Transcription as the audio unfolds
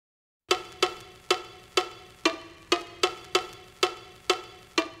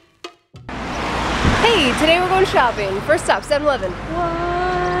Hey, today we're going shopping. First stop, 7-Eleven. What?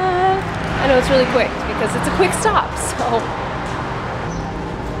 I know it's really quick because it's a quick stop, so.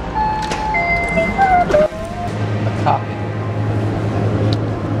 A copy.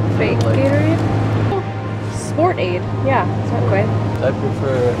 Fake Gatorade? Sport Aid. Yeah, it's not quite. I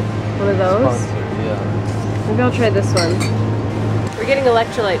prefer one of those. Sponsored, yeah. Maybe I'll try this one. We're getting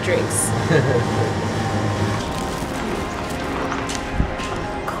electrolyte drinks.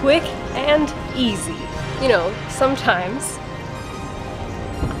 Quick and easy. You know, sometimes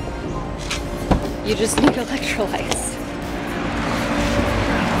you just need electrolytes.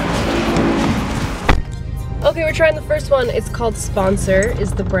 Okay, we're trying the first one. It's called Sponsor,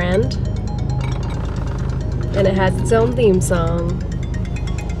 is the brand. And it has its own theme song.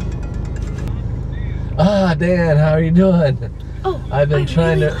 Ah, Dan, how are you doing? Oh, I've been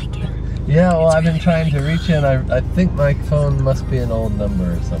trying to. Like it. Yeah, well, It's I've been really, trying really to reach in. I think my phone must be an old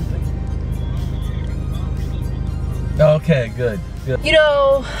number or something. Okay, good. You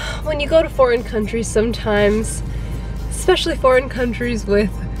know, when you go to foreign countries sometimes, especially foreign countries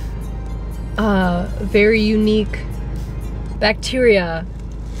with very unique bacteria,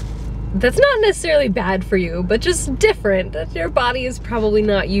 that's not necessarily bad for you, but just different, that your body is probably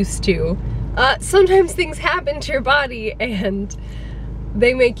not used to. Sometimes things happen to your body and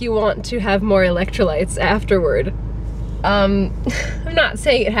they make you want to have more electrolytes afterward. I'm not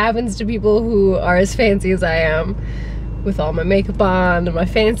saying it happens to people who are as fancy as I am, with all my makeup on and my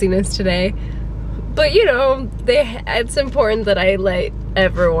fanciness today, but you know, it's important that I let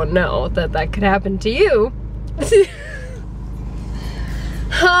everyone know that that could happen to you.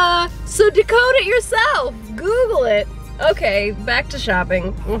 So decode it yourself, Google it. Okay, back to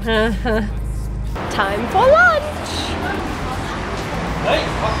shopping. Time for lunch.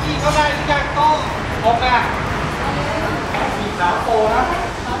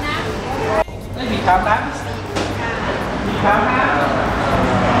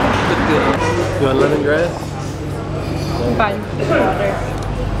 You want lemongrass? Fine, water.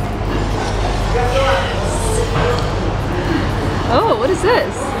 Oh, what is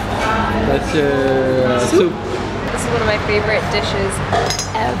this? That's your soup. This is one of my favorite dishes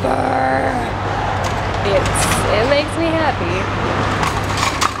ever. It makes me happy.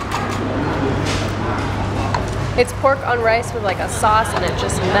 It's pork on rice with like a sauce and it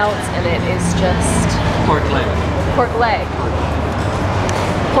just melts and it is just... Pork leg. Pork leg.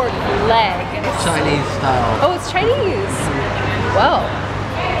 Pork leg. Chinese style. Oh, it's Chinese. Well,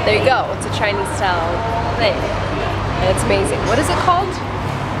 there you go. It's a Chinese style thing. And it's amazing. What is it called?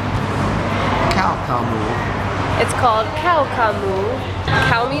 Cow kamu. It's called cow kamu.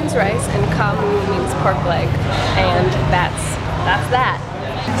 Cow means rice and kamu means pork leg. And that's that.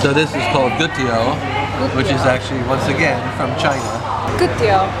 So this is called gutio, which is actually, once again, from China.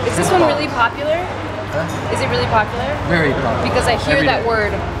 Gutio. Is this one really popular? Huh? Is it really popular? Very popular. Because I hear that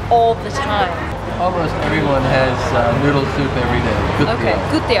word all the time. Almost everyone has noodle soup every day. Gutio. Okay,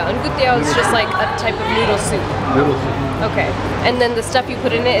 gutio. And gutio is just like a type of noodle soup. Noodle soup. Okay. And then the stuff you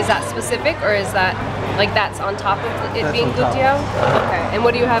put in it, is that specific or is that like that's on top of it That's being on top. gutio? Okay. And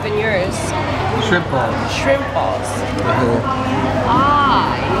what do you have in yours? Shrimp balls. Shrimp balls.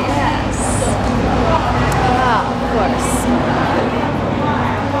 Ah, yes. Ah, of course.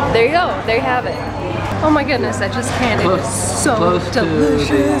 There you go. There you have it. Oh my goodness, I just can't. It is so close delicious.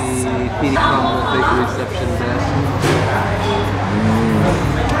 to the Petey Commonwealth Bakery reception desk.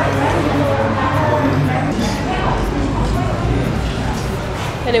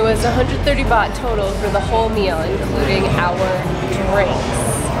 And it was 130 baht total for the whole meal, including our drinks.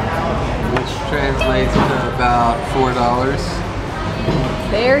 Which translates to about $4.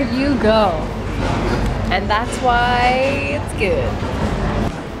 There you go. And that's why it's good.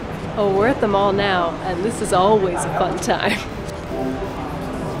 Oh, we're at the mall now, and this is always a fun time.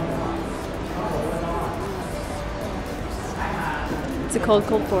 It's a cold,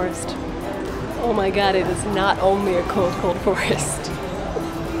 cold forest. Oh my god, it is not only a cold, cold forest.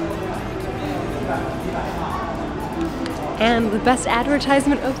 And the best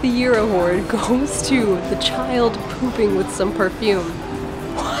advertisement of the year award goes to the child pooping with some perfume.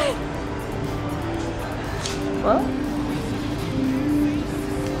 What? Well,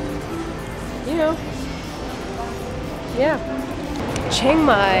 you know, yeah. Chiang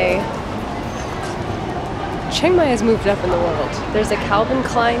Mai has moved up in the world. There's a Calvin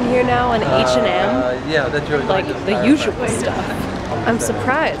Klein here now and H&M. Yeah, that's really Like the usual stuff. I'm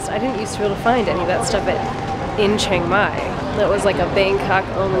surprised. I didn't used to be able to find any of that stuff in Chiang Mai. That was like a Bangkok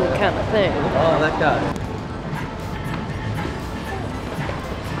only kind of thing. Oh, that guy.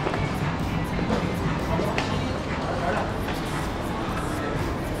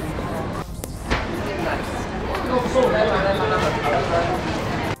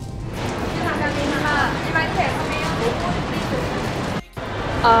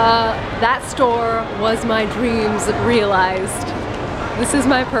 That store was my dreams realized. This is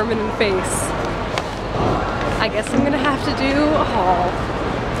my permanent face. I guess I'm gonna have to do a haul.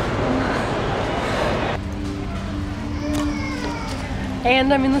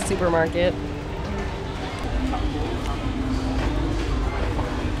 And I'm in the supermarket.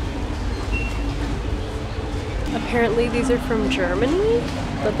 Apparently these are from Germany,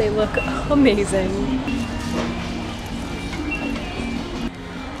 but they look amazing.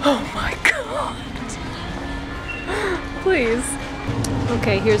 Oh my god! Please.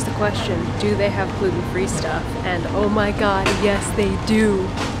 Okay, here's the question. Do they have gluten-free stuff? And oh my god, yes they do.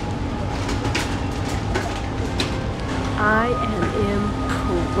 I am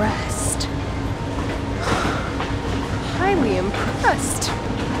impressed. Highly impressed.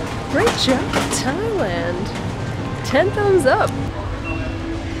 Great job, Thailand. 10 thumbs up.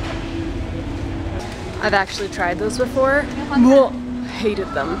 I've actually tried those before. Hated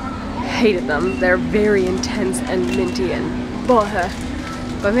them. Hated them. They're very intense and minty and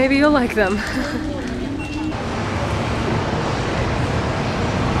but maybe you'll like them.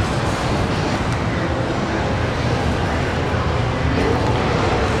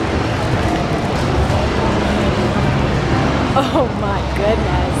 Oh my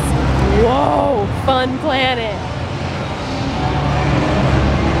goodness. Whoa, fun planet.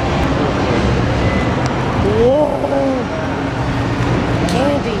 Whoa.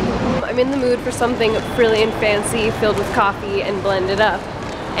 Candy. I'm in the mood for something frilly and fancy filled with coffee and blended up.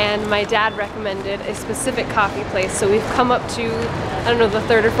 And my dad recommended a specific coffee place, so we've come up to, I don't know, the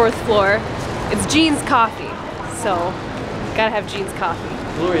 3rd or 4th floor. It's Jean's Coffee, so gotta have Jean's Coffee.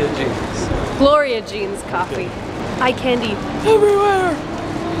 Gloria Jeans. Gloria Jean's Coffee. Eye candy everywhere!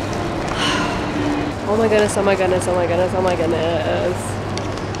 Oh my goodness, oh my goodness, oh my goodness, oh my goodness.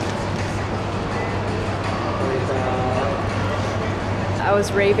 I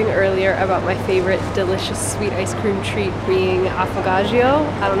was raving earlier about my favorite delicious sweet ice cream treat being affogaggio.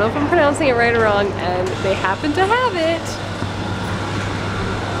 I don't know if I'm pronouncing it right or wrong, and they happen to have it.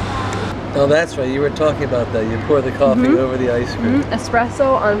 Oh, that's right. You were talking about that. You pour the coffee over the ice cream.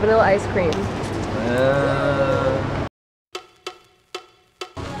 Espresso on vanilla ice cream.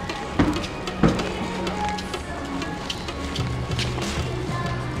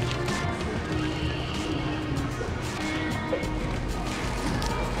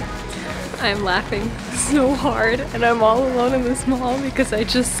 I'm laughing so hard, and I'm all alone in this mall because I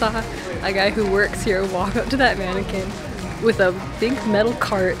just saw a guy who works here walk up to that mannequin with a big metal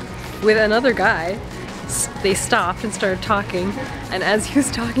cart with another guy. They stopped and started talking, and as he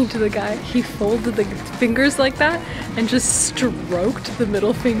was talking to the guy, he folded the fingers like that and just stroked the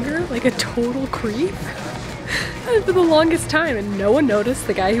middle finger like a total creep. And for the longest time, and no one noticed.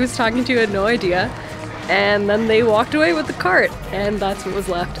 The guy he was talking to had no idea. And then they walked away with the cart, and that's what was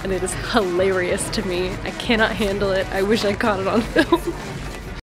left, and it is hilarious to me. I cannot handle it. I wish I caught it on film.